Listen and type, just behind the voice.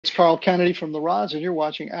It's Carl Kennedy from The Rods, and you're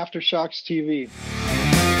watching Aftershocks TV.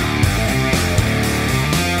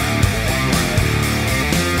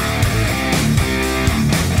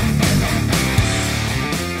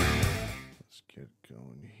 Let's get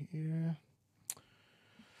going here.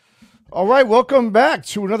 All right, welcome back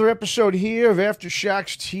to another episode here of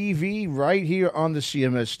Aftershocks TV, right here on the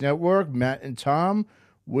CMS Network. Matt and Tom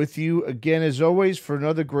with you again, as always, for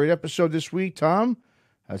another great episode this week. Tom,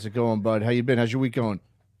 how's it going, bud? How you been? How's your week going?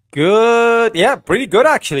 Good. Yeah, pretty good,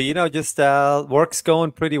 actually. Just work's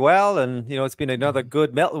going pretty well. And, it's been another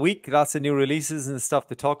good metal week. Lots of new releases and stuff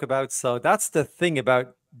to talk about. So that's the thing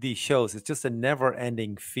about these shows. It's just a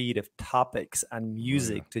never-ending feed of topics and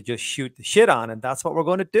music to just shoot the shit on. And that's what we're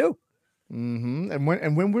going to do. Mm-hmm.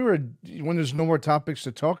 And when there's no more topics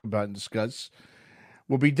to talk about and discuss,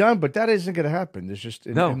 we'll be done, but that isn't going to happen. There's just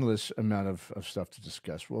an endless amount of stuff to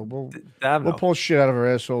discuss. We'll pull shit out of our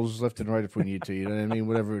assholes left and right if we need to. You know what I mean?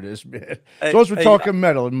 Whatever it is, man. As long as we're talking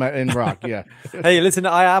metal and rock, yeah. Hey, listen,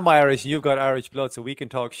 I am Irish, and you've got Irish blood, so we can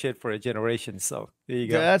talk shit for a generation. So there you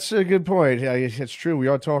go. That's a good point. Yeah, it's true. We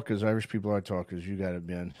are talkers. Irish people are talkers. You got it,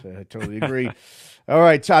 man. I totally agree. All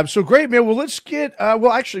right, Tom. So great, man. Well, let's get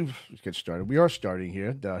let's get started. We are starting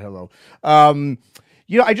here. Hello.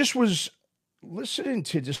 I just was listening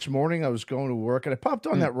to this morning. I was going to work and I popped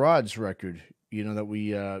on that Rods record, that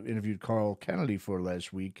we interviewed Carl Kennedy for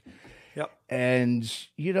last week. Yep. And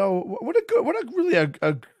what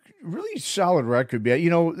a really solid record,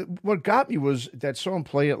 man. What got me was that song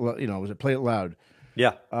Play It Loud?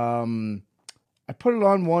 Yeah. I put it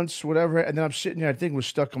on once, whatever, and then I'm sitting there, I think it was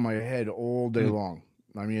stuck in my head all day long.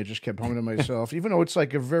 I mean, I just kept humming to myself, even though it's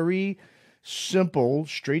like a very simple,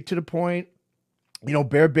 straight to the point,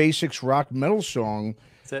 bare basics rock metal song.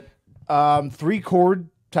 That's it. 3-chord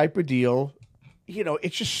type of deal. It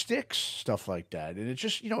just sticks, stuff like that. And it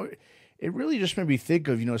just, it really just made me think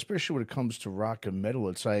of, especially when it comes to rock and metal,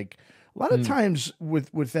 it's like a lot of times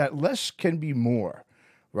with that, less can be more,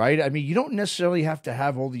 right? I mean, you don't necessarily have to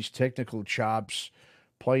have all these technical chops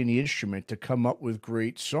playing the instrument to come up with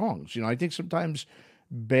great songs. I think sometimes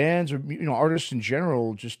bands or, artists in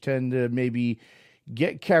general just tend to maybe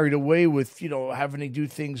get carried away with, having to do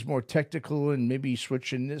things more technical and maybe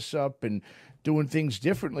switching this up and doing things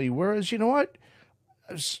differently. Whereas,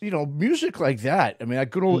 music like that, I mean,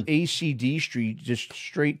 that good old ACD Street, just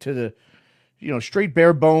straight to the, straight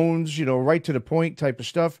bare bones, right to the point type of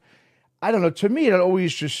stuff. I don't know. To me,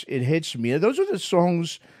 it hits me. Those are the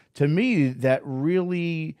songs to me that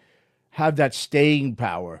really have that staying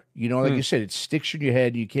power. Like you said, it sticks in your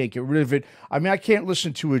head. You can't get rid of it. I mean, I can't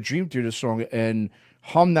listen to a Dream Theater song and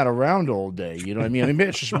hum that around all day. You know what I mean? I mean,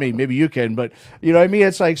 it's just me. Maybe you can, but you know what I mean?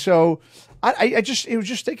 It's like, so it was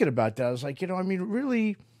just thinking about that. I was like,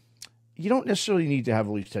 really, you don't necessarily need to have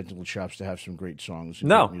all these technical chops to have some great songs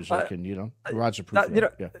and great music, and Rods are proof.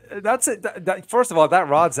 That's it. First of all, that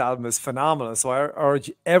Rods album is phenomenal. So I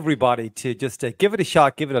urge everybody to just give it a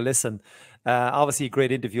shot, give it a listen. Obviously, a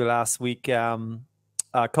great interview last week, a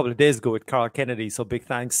couple of days ago with Carl Kennedy. So big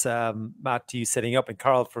thanks, Matt, to you setting up, and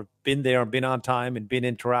Carl for being there and being on time and being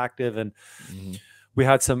interactive, and we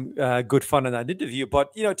had some good fun in that interview.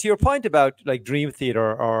 But to your point about like Dream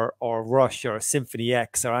Theater or Rush or Symphony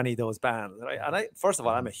X or any of those bands, right? And first of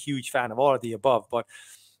all, I'm a huge fan of all of the above.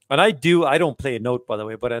 I don't play a note, by the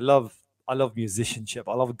way, but I love musicianship.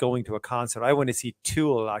 I love going to a concert. I want to see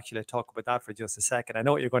Tool. Actually, I'll talk about that for just a second. I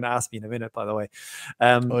know what you're going to ask me in a minute, by the way.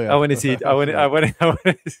 I want to see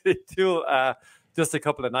Tool just a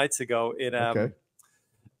couple of nights ago in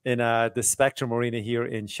the Spectrum Arena here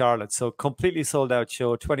in Charlotte. So completely sold out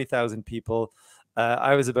show, 20,000 people.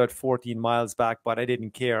 I was about 14 miles back, but I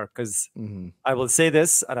didn't care because I will say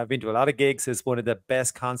this, and I've been to a lot of gigs. It's one of the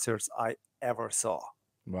best concerts I ever saw.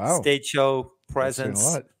 Wow. Stage show,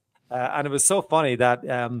 presence. And it was so funny that,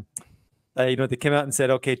 they came out and said,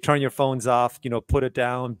 okay, turn your phones off, put it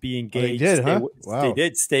down, be engaged. They did, huh? Wow. They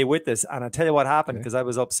did stay with us. And I'll tell you what happened, because I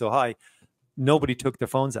was up so high. Nobody took their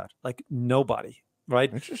phones out. Like nobody.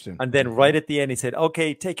 Right. Interesting. And then right at the end, he said,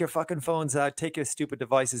 okay, take your fucking phones out, take your stupid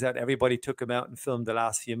devices out. Everybody took them out and filmed the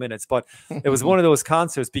last few minutes. But it was one of those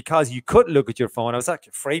concerts because you couldn't look at your phone. I was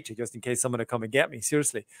actually afraid to, just in case someone would come and get me.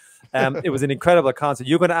 Seriously. It was an incredible concert.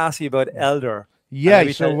 You're going to ask me about Elder. Yeah.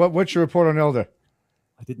 So what's your report on Elder?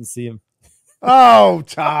 I didn't see him. Oh,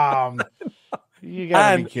 Tom. You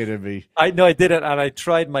gotta be kidding me. I know I did it, and I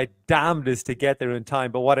tried my damnedest to get there in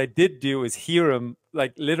time. But what I did do is hear him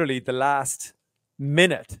like literally the last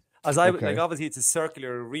minute. As I like, obviously it's a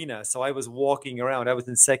circular arena, so I was walking around. I was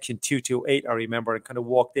in section 228, I remember, and kind of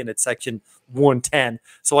walked in at section 110.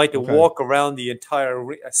 So I had to walk around the entire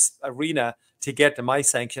arena to get to my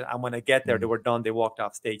section. And when I get there, they were done. They walked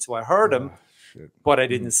off stage. So I heard them, Shit. but I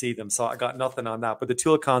didn't see them. So I got nothing on that. But the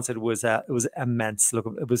Tool concert was it was immense. Look,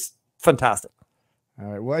 it was fantastic. All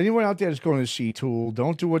right. Well, anyone out there that's going to see Tool,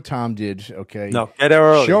 don't do what Tom did. Okay. No, get there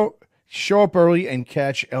early. Show up early and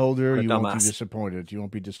catch Elder. You won't be dumbass. disappointed. You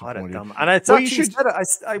won't be disappointed. And it's Well, actually said it.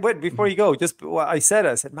 I went before you go. Just what I said,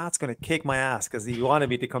 Matt's going to kick my ass because he wanted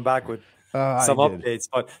me to come back with some updates.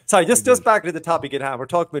 But sorry, just back to the topic at hand. We're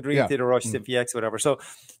talking about Dream Theater, Rush, Symphony X, whatever. So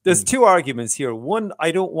there's two arguments here. One,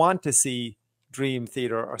 I don't want to see Dream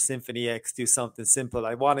Theater or Symphony X do something simple.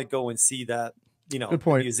 I want to go and see that, the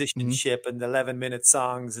musicianship and the 11-minute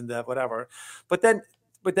songs and the whatever.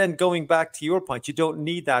 But then going back to your point, you don't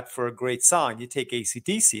need that for a great song. You take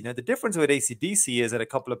AC/DC. Now, the difference with AC/DC is that a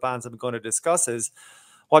couple of bands I'm going to discuss is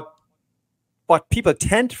what people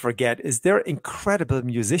tend to forget is they're incredible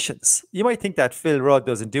musicians. You might think that Phil Rudd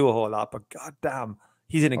doesn't do a whole lot, but goddamn,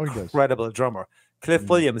 he's an incredible drummer. Cliff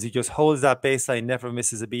Williams, he just holds that bass line, never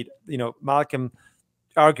misses a beat. Malcolm,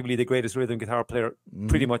 arguably the greatest rhythm guitar player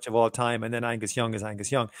pretty much of all time, and then Angus Young is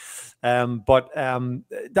Angus Young. But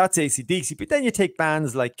that's AC/DC. But then you take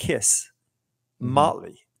bands like Kiss,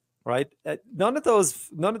 Motley, right? None of those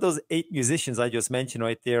 8 musicians I just mentioned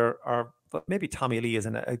right there are, but maybe Tommy Lee is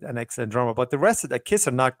an excellent drummer, but the rest of the Kiss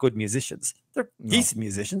are not good musicians. They're decent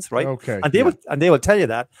musicians, right? Okay. And they will tell you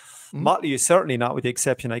that. Motley is certainly not, with the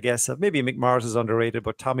exception, I guess, of maybe Mick Mars is underrated,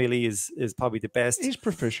 but Tommy Lee is probably the best. He's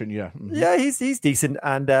proficient, yeah. Yeah, he's decent.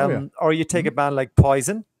 And or you take a band like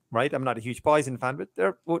Poison, right? I'm not a huge Poison fan, but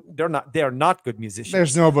they're not good musicians.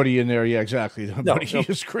 There's nobody in there, yeah, exactly. Nobody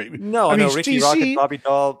is great. No, Ricky Rocket, Bobby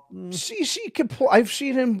Dahl. CC can play. I've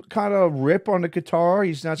seen him kind of rip on the guitar.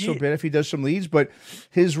 He's not so bad if he does some leads, but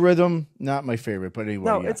his rhythm, not my favorite. But anyway,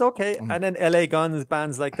 no, it's okay. And then LA Guns,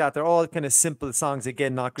 bands like that, they're all kind of simple songs.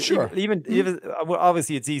 Again, not great. Sure. Even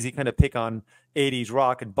obviously, it's easy kind of pick on 80s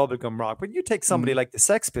rock and bubblegum rock, but you take somebody like the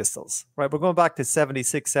Sex Pistols, right? We're going back to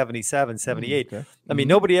 76, 77, 78. Okay. I mean,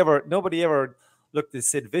 nobody ever looked at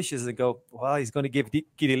Sid Vicious and go, well, he's going to give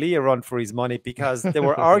Geddy Lee a run for his money, because they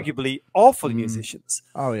were arguably awful musicians.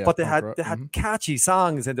 Oh yeah, but they had catchy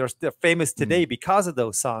songs, and they're famous today because of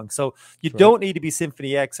those songs. So you don't need to be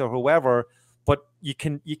Symphony X or whoever, but you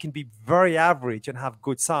can be very average and have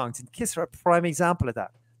good songs. And Kiss are a prime example of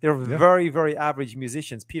that. They're very, very average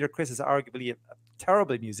musicians. Peter Criss is arguably a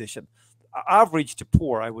terrible musician. Average to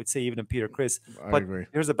poor, I would say, even in Peter Criss. But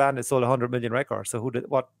here's a band that sold 100 million records. So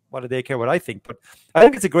what do they care what I think? But I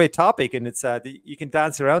think it's a great topic, and it's you can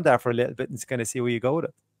dance around that for a little bit and kind of see where you go with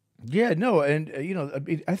it. Yeah, no, and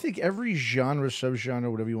I think every genre, subgenre,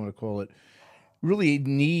 whatever you want to call it, really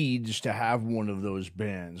needs to have one of those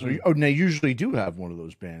bands. And they usually do have one of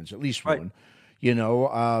those bands, at least one.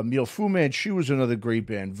 Fu Manchu is another great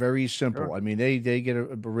band. Very simple. Sure. I mean, they get a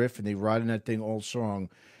riff and they ride in that thing all song,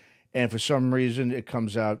 and for some reason it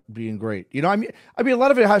comes out being great. I mean, a lot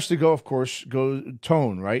of it has to go, of course,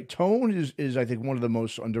 tone, right? Tone is I think one of the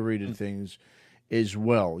most underrated things as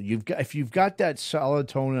well. If you've got that solid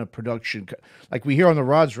tone and production, like we hear on the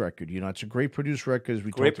Rods record, it's a great produced record, as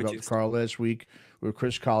we talked about with Carl last week with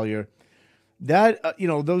Chris Collier. That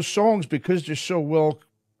those songs, because they're so well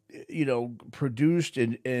produced,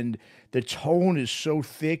 and the tone is so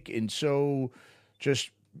thick and so just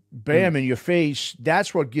bam in your face,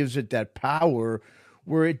 that's what gives it that power,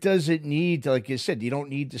 where it doesn't need to, like you said, you don't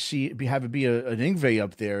need to have it be an Yngwie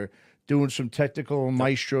up there doing some technical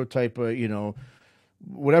maestro type of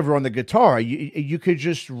whatever on the guitar. You could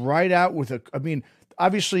just write out with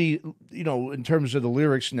obviously in terms of the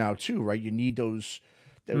lyrics now too, right? You need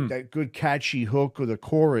that good catchy hook or the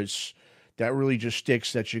chorus that really just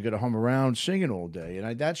sticks, that you're going to hum around singing all day.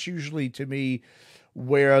 And that's usually, to me,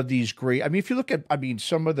 where these great... if you look at,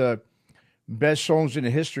 some of the best songs in the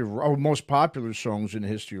history of, or most popular songs in the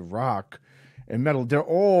history of rock and metal, they're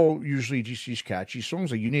all usually just these catchy songs.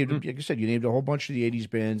 Like you named, like I said, you named a whole bunch of the 80s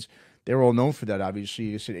bands. They're all known for that,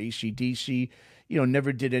 obviously. I said AC/DC,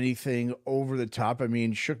 never did anything over the top.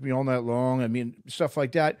 Shook Me All Night Long. Stuff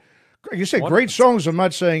like that. Like you said, great songs. I'm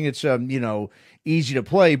not saying it's easy to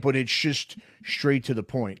play, but it's just straight to the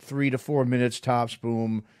point. 3 to 4 minutes tops,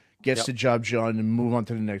 boom, gets the job done, and move on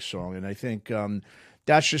to the next song. And I think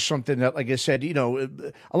that's just something that, like I said, a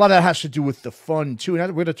lot of that has to do with the fun too.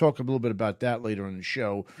 And we're going to talk a little bit about that later in the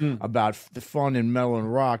show, about the fun in metal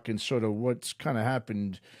and rock and sort of what's kind of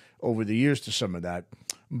happened over the years to some of that.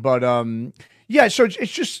 But yeah, so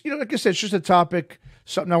it's just like I said, it's just a topic,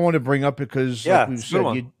 something I want to bring up because, like we've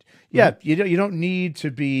said, you don't need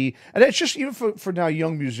to be, and it's just even for now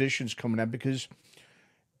young musicians coming out, because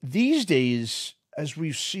these days, as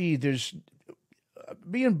we see, there's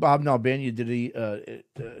me and Bob Nalbania did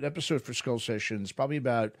an episode for Skull Sessions probably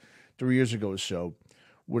about 3 years ago or so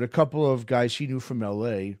with a couple of guys he knew from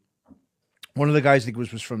L.A. One of the guys I think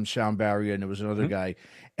was from Sound Barrier, and there was another guy,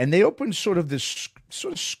 and they opened sort of this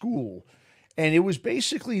sort of school, and it was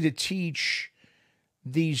basically to teach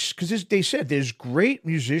these, because they said there's great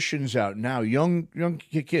musicians out now, young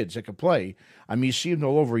kids that can play. I mean, you see them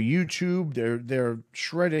all over YouTube. They're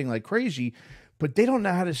shredding like crazy, but they don't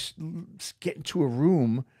know how to get into a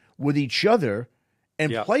room with each other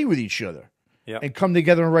and play with each other and come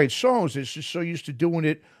together and write songs. They're just so used to doing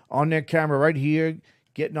it on their camera right here,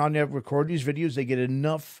 getting on there, recording these videos. They get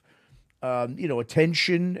enough,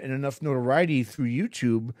 attention and enough notoriety through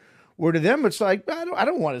YouTube. Where to them, it's like, I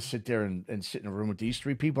don't want to sit there and sit in a room with these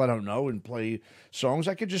three people I don't know and play songs.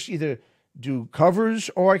 I could just either do covers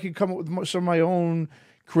or I could come up with some of my own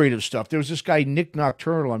creative stuff. There was this guy, Nick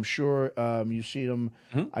Nocturnal. I'm sure you've seen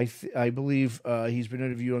him. I believe he's been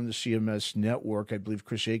interviewed on the CMS network. I believe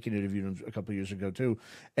Chris Aiken interviewed him a couple of years ago, too.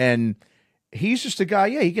 And he's just a guy,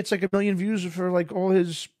 he gets like 1 million views for like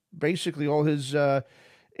basically all his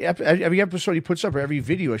every episode he puts up, or every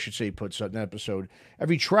video I should say he puts up, an episode,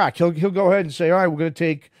 every track, he'll go ahead and say, all right, we're going to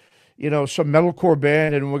take, some metalcore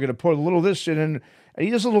band and we're going to put a little of this in, and he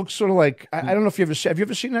does a little sort of like, I don't know if have you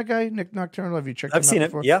ever seen that guy, Nick Nocturnal? Have you checked him out? I've seen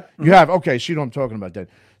it, yeah. You have? Okay, so you know what I'm talking about then.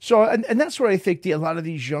 So, and that's what I think a lot of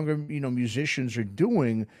these younger, musicians are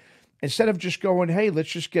doing. Instead of just going, hey, let's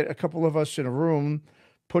just get a couple of us in a room,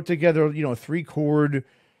 put together, a 3-chord,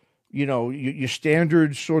 your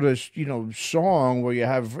standard sort of, song where you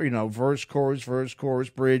have, verse, chorus,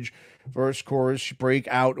 bridge, verse, chorus, break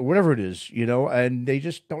out, or whatever it is, and they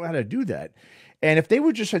just don't know how to do that. And if they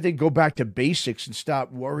would just, I think, go back to basics and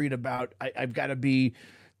stop worrying about, I've got to be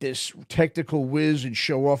this technical whiz and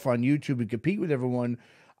show off on YouTube and compete with everyone,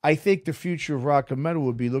 I think the future of rock and metal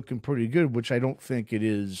would be looking pretty good, which I don't think it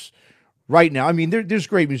is right now. I mean, there's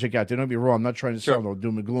great music out there. Don't be wrong. I'm not trying to sound all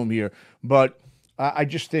doom and gloom here, but I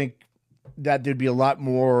just think that there'd be a lot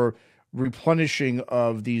more replenishing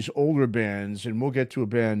of these older bands, and we'll get to a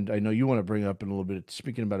band I know you want to bring up in a little bit.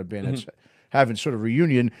 Speaking about a band that's having sort of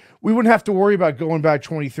reunion, we wouldn't have to worry about going back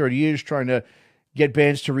 20, 30 years trying to get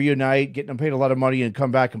bands to reunite, getting them paid a lot of money and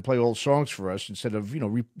come back and play old songs for us instead of,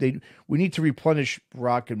 we need to replenish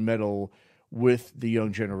rock and metal with the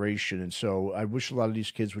young generation. And so I wish a lot of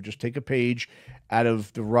these kids would just take a page out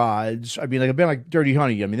of the Rods. I mean, like a band like Dirty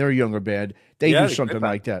Honey, I mean, they're a younger band. They do something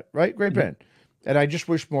like that, right? Great band. And I just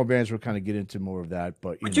wish more bands would kind of get into more of that.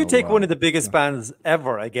 But would you take one of the biggest bands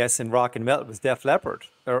ever, I guess, in rock and metal was Def Leppard,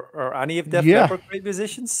 or any of Def Leppard great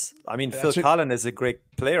musicians? I mean, Phil Collins is a great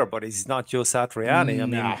player, but he's not Joe Satriani. I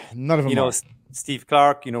mean, none of them. Steve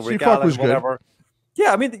Clark, Rick Allen, whatever. Good.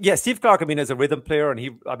 Yeah, I mean, Steve Clark, as a rhythm player,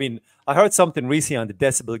 and I heard something recently on the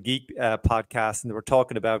Decibel Geek podcast, and they were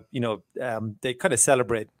talking about, they kind of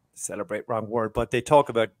celebrate, wrong word, but they talk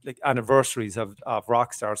about like anniversaries of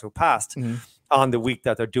rock stars who passed on the week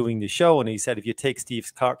that they're doing the show. And he said, if you take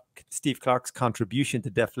Steve Clark's contribution to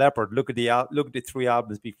Def Leppard, look at the 3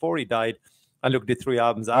 albums before he died, and look at the 3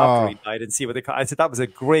 albums after he died, and see what I said. That was a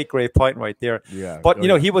great point right there. Yeah, but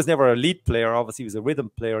he was never a lead player. Obviously, he was a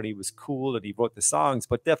rhythm player, and he was cool, and he wrote the songs.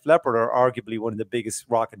 But Def Leppard are arguably one of the biggest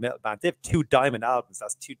rock and metal bands. They have 2 diamond albums.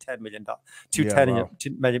 That's 10 million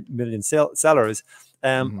sellers.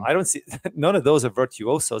 I don't see none of those are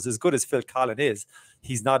virtuosos. As good as Phil Collins is,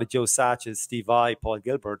 he's not a Joe Satriani, Steve Vai, Paul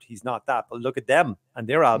Gilbert. He's not that. But look at them and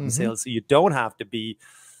their album sales. So you don't have to be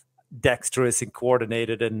dexterous and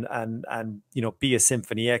coordinated and be a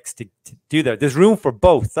Symphony X to do that. There's room for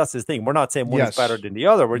both. That's the thing. We're not saying one is better than the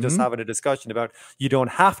other. We're just having a discussion about you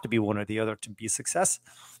don't have to be one or the other to be a success.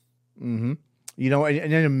 And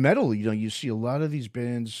then in metal, you see a lot of these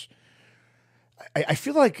bands. I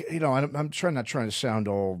feel like, I'm not trying to sound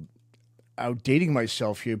all outdating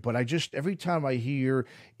myself here, but every time I hear,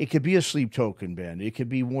 it could be a Sleep Token band, it could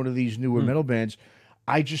be one of these newer metal bands,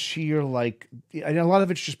 I just hear and a lot of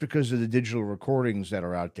it's just because of the digital recordings that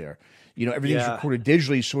are out there. Everything's recorded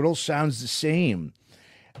digitally, so it all sounds the same.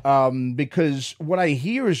 Because what I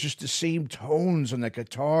hear is just the same tones on that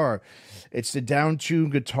guitar. It's the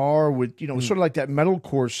down-tuned guitar with, sort of like that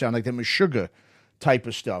metalcore sound, like that Meshuggah type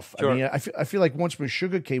of stuff. Sure. I mean, I feel like once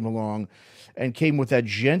Meshuggah came along and came with that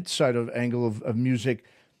gent side of angle of music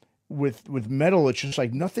with metal, it's just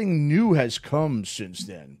like nothing new has come since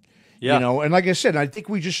then. Yeah. And like I said, I think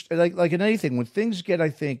we just like in anything, when things get, I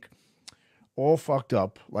think, all fucked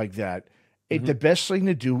up like that, the best thing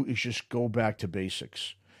to do is just go back to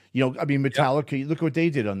basics. Metallica, look what they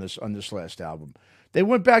did on this last album. They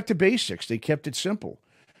went back to basics. They kept it simple.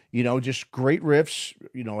 Just great riffs,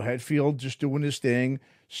 Hetfield just doing his thing,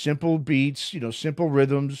 simple beats, simple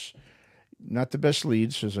rhythms, not the best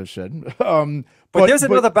leads, as I said. But there's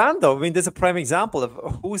another band, though. I mean, there's a prime example of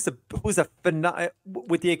who's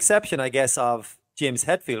with the exception, I guess, of James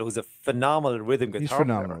Hetfield, who's a phenomenal rhythm guitar He's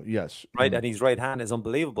phenomenal, player, yes. right? And his right hand is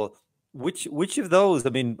unbelievable. Which of those? I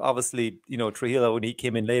mean, obviously, Trujillo when he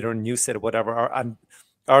came in later and you said whatever, and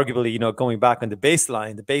arguably, going back on the bass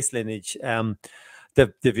lineage,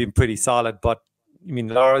 they've been pretty solid. But I mean,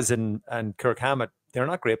 Lars and Kirk Hammett, they're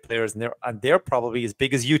not great players, and they're probably as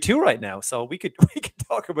big as U2 right now. So we could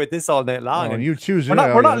talk about this all night long. Oh, and U2's we're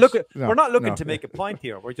not looking to make a point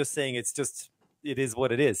here. We're just saying it is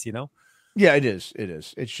what it is, Yeah, it is.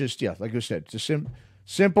 It's just like I said, it's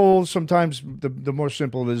simple. Sometimes the more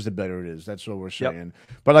simple it is, the better it is. That's what we're saying.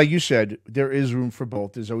 Yep. But like you said, there is room for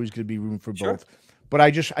both. There's always going to be room for both. But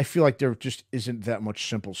I feel like there just isn't that much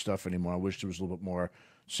simple stuff anymore. I wish there was a little bit more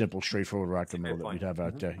simple, straightforward rock and roll that we'd have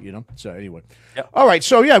out there, So anyway, all right.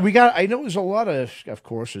 So I know there's a lot of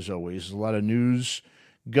course, as always, a lot of news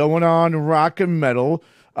going on in rock and metal.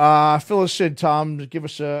 Fill us in, Tom. Give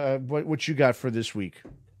us what you got for this week.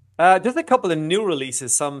 Just a couple of new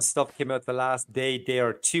releases. Some stuff came out the last day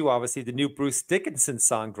or two. Obviously, the new Bruce Dickinson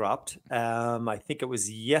song dropped. I think it was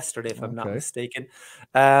yesterday, if I'm not mistaken.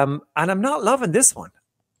 And I'm not loving this one.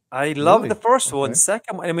 I love the first one.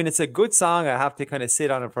 Second one, I mean, it's a good song. I have to kind of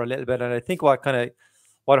sit on it for a little bit. And I think what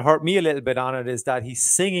hurt me a little bit on it is that he's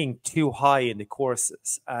singing too high in the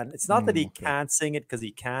choruses. And it's not that he can't sing it, because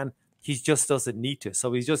he can. He just doesn't need to.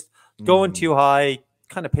 So he's just going too high.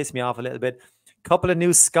 Kind of pissed me off a little bit. Couple of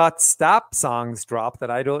new Scott Stapp songs dropped that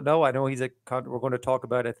I don't know. I know we're going to talk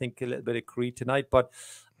about, I think, a little bit of Creed tonight, but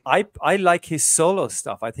I like his solo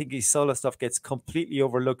stuff. I think his solo stuff gets completely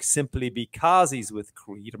overlooked simply because he's with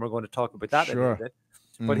Creed, and we're going to talk about that a little bit.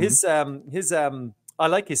 But his I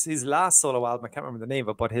like his last solo album. I can't remember the name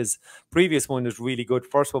of it, but his previous one was really good.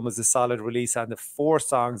 First one was a solid release, and the 4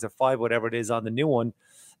 songs or 5, whatever it is, on the new one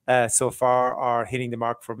so far are hitting the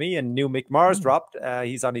mark for me. And new Mick Mars dropped.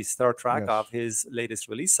 He's on his 3rd track of his latest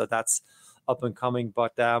release, so that's up and coming.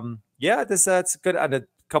 But it's good. And a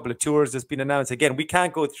couple of tours that's been announced. Again, we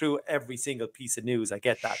can't go through every single piece of news. I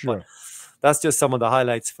get that, but that's just some of the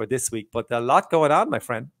highlights for this week. But a lot going on, my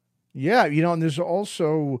friend. Yeah, and there's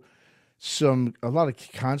also a lot of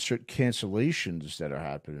concert cancellations that are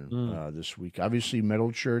happening this week. Obviously,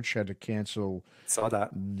 Metal Church had to cancel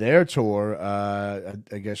their tour.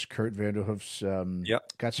 I guess Kurt Vanderhoof's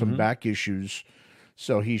got some back issues,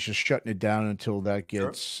 so he's just shutting it down until that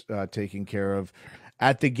gets taken care of.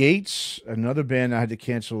 At the Gates, another band, I had to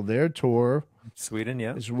cancel their tour. Sweden,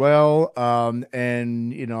 as well.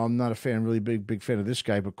 And I'm not a really big fan of this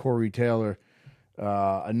guy, but Corey Taylor,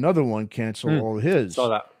 another one, canceled all his. Saw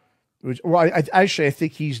that. I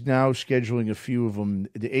think he's now scheduling a few of them.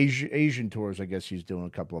 The Asian tours, I guess he's doing a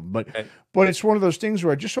couple of them. But it's one of those things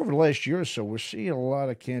where just over the last year or so, we're seeing a lot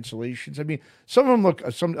of cancellations. I mean, some of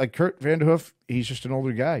them some like Kurt Vanderhoof. He's just an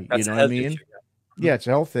older guy. That's you know what I mean? Yeah, it's a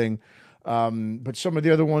health thing. But some of the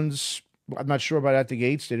other ones, I'm not sure about. At the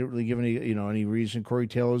Gates, they didn't really give any reason. Corey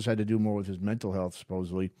Taylor's had to do more with his mental health,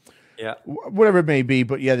 supposedly. Yeah, whatever it may be.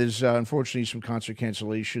 But there's unfortunately some concert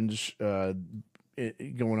cancellations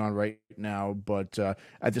going on right now, but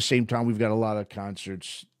at the same time, we've got a lot of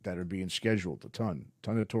concerts that are being scheduled. A ton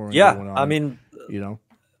of touring. Going on, I mean,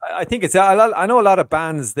 I think it's. I know a lot of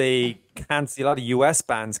bands a lot of US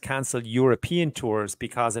bands cancel European tours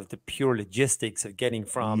because of the pure logistics of getting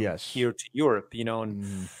from here to Europe.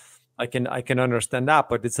 And I can understand that,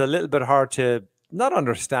 but it's a little bit hard to not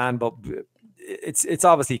understand, but. It's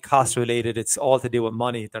obviously cost related. It's all to do with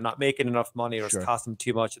money. They're not making enough money, or it's costing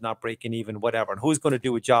too much and not breaking even, whatever. And who's going to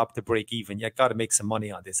do a job to break even? You got to make some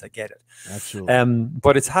money on this. I get it. Absolutely.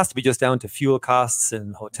 But it has to be just down to fuel costs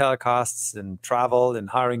and hotel costs and travel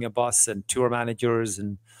and hiring a bus and tour managers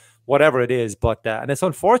and whatever it is. But and it's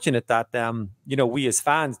unfortunate that we as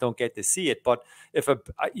fans don't get to see it. But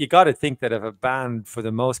you got to think that if a band, for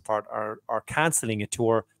the most part, are canceling a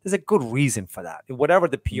tour, there's a good reason for that. Whatever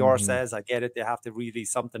the PR says, I get it. They have to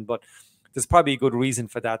release something, but there's probably a good reason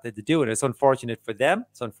for that to do it. It's unfortunate for them.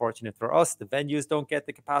 It's unfortunate for us. The venues don't get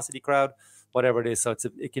the capacity crowd, whatever it is. So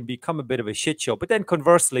it can become a bit of a shit show. But then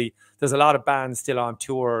conversely, there's a lot of bands still on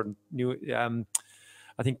tour.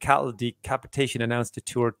 I think Cattle Decapitation announced a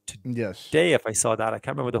tour today, if I saw that. I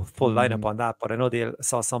can't remember the full lineup on that, but I know they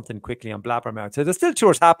saw something quickly on Blabbermouth. So there's still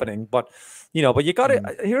tours happening, but you got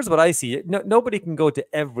to, here's what I see. Nobody can go to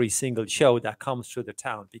every single show that comes through the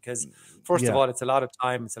town because first of all, it's a lot of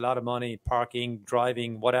time, it's a lot of money, parking,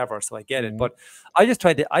 driving, whatever. So I get it. But I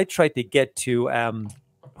tried to get to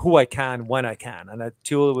who I can when I can. And that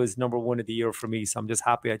Tool was #1 of the year for me. So I'm just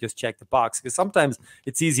happy I just checked the box, because sometimes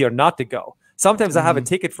it's easier not to go. Sometimes I have a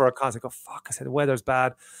ticket for a concert. I go, fuck, I said the weather's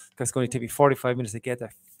bad. It's going to take me 45 minutes to get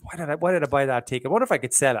there. Why did I buy that ticket? I wonder if I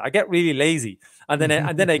could sell it. I get really lazy. And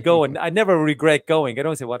then I go, and I never regret going. I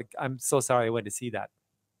don't say, what, I'm so sorry I went to see that.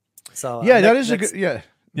 So yeah, that is a good, yeah.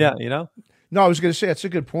 Yeah, you know? No, I was going to say, that's a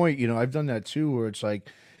good point. You know, I've done that too, where it's like,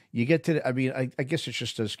 you get to, I mean, I guess it's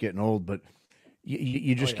just us getting old, but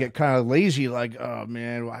you just get kind of lazy. Like, oh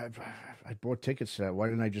man, I bought tickets to that. Why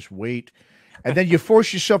didn't I just wait? And then you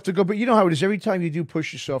force yourself to go. But you know how it is. Every time you do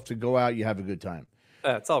push yourself to go out, you have a good time.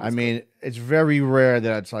 It's always I mean, it's very rare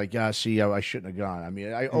that it's like, yeah, see, I shouldn't have gone. I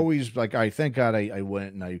mean, I always, like, thank God I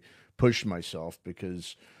went and I pushed myself,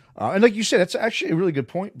 because, and like you said, that's actually a really good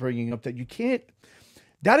point, bringing up that you can't,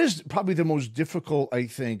 that is probably the most difficult, I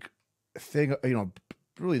think, thing, you know,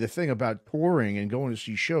 really the thing about touring and going to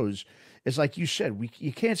see shows is, like you said,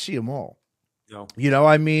 you can't see them all. No. You know,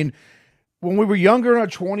 I mean, when we were younger in our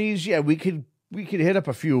 20s, yeah, we could hit up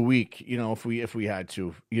a few a week, you know, if we had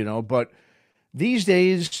to, you know, but these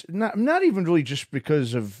days, not even really just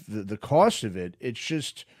because of the cost of it.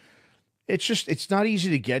 It's not easy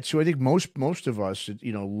to get to. I think most of us,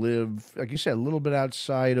 you know, live, like you said, a little bit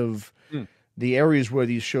outside of the areas where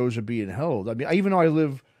these shows are being held. I mean, even though I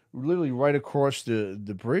live literally right across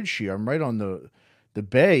the bridge here, I'm right on the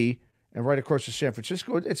bay and right across to San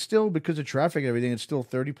Francisco. It's still, because of traffic and everything, it's still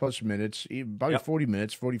 30 plus minutes, probably 40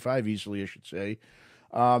 minutes, 45 easily, I should say.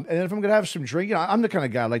 And then if I'm gonna have some drink, you know, I'm the kind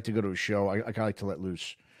of guy I like to go to a show. I kind of like to let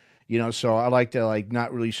loose, you know. So I like to, like,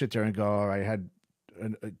 not really sit there and go, oh, I had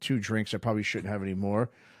 2 drinks, I probably shouldn't have any more.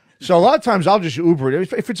 So a lot of times I'll just Uber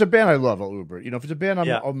it. If it's a band I love, I'll Uber it. You know, if it's a band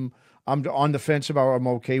I'm on the fence about, I'm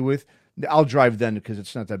okay with, I'll drive then, because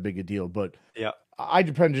it's not that big a deal. But Yeah. I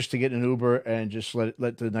depend just to get an Uber and just let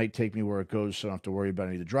the night take me where it goes, so I don't have to worry about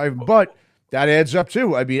any of the driving. But that adds up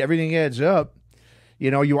too. I mean, everything adds up.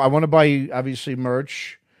 You know, I want to buy, obviously,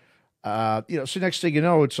 merch. You know, so next thing you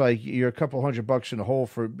know, it's like you're a couple $100 in the hole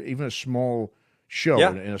for even a small show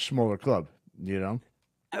in a smaller club, you know?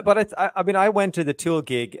 But I mean, I went to the Tool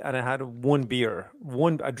gig and I had one beer.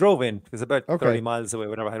 I drove in, because about 30 miles away,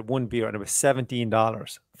 whenever I had one beer, and it was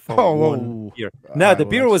 $17 for one beer. Now, the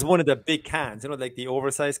beer was one of the big cans, you know, like the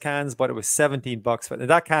oversized cans, but it was $17. But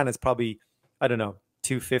that can is probably, I don't know,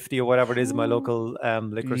 $2.50 or whatever it is in my local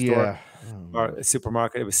liquor store or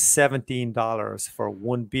supermarket. It was $17 for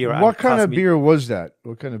one beer. What kind of beer was that?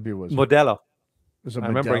 What kind of beer was it? Modelo. I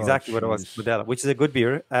remember Modelo, exactly what it was. Modelo, which is a good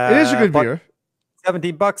beer. It is a good beer.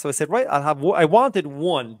 $17. So I said, right, I wanted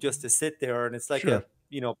one just to sit there, and it's like a,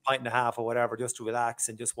 you know, pint and a half or whatever, just to relax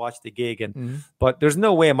and just watch the gig. And but there's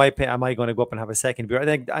no way am I going to go up and have a second beer. I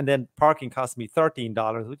think, and then parking cost me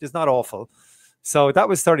 $13, which is not awful. So that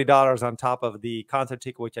was $30 on top of the concert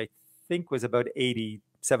ticket, which I think was about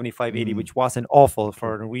 75, 80, which wasn't awful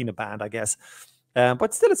for an arena band, I guess.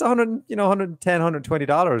 But still, it's $110,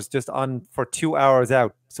 $120 just on for 2 hours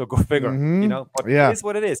out. So go figure, you know. But it is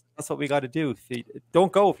what it is. That's what we got to do.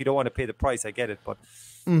 Don't go if you don't want to pay the price. I get it, but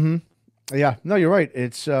yeah, no, you're right.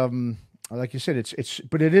 It's like you said,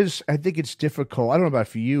 but it is. I think it's difficult. I don't know about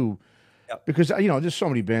for you, because, you know, there's so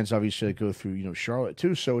many bands obviously that go through, you know, Charlotte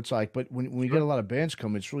too. So it's like, but when you get a lot of bands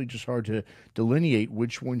come, it's really just hard to delineate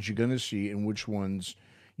which ones you're going to see and which ones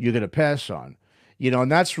you're going to pass on. You know,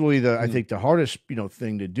 and that's really I think the hardest, you know,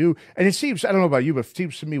 thing to do. And it seems, I don't know about you, but it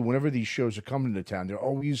seems to me whenever these shows are coming to town, they're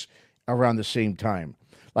always around the same time.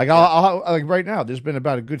 Like like right now, there's been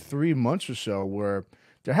about a good 3 months or so where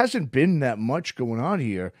there hasn't been that much going on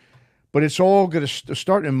here, but it's all going to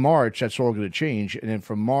start in March. That's all going to change. And then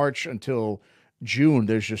from March until June,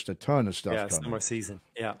 there's just a ton of stuff coming. Summer season.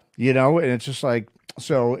 Yeah. You know, and it's just like,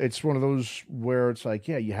 so it's one of those where it's like,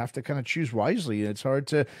 yeah, you have to kind of choose wisely, and it's hard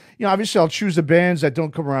to, you know, obviously I'll choose the bands that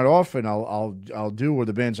don't come around often. I'll do, or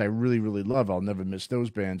the bands I really, really love. I'll never miss those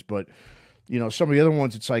bands. But, you know, some of the other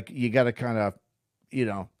ones, it's like you got to kind of, you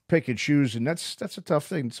know, pick and choose, and that's a tough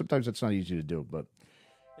thing. Sometimes that's not easy to do, but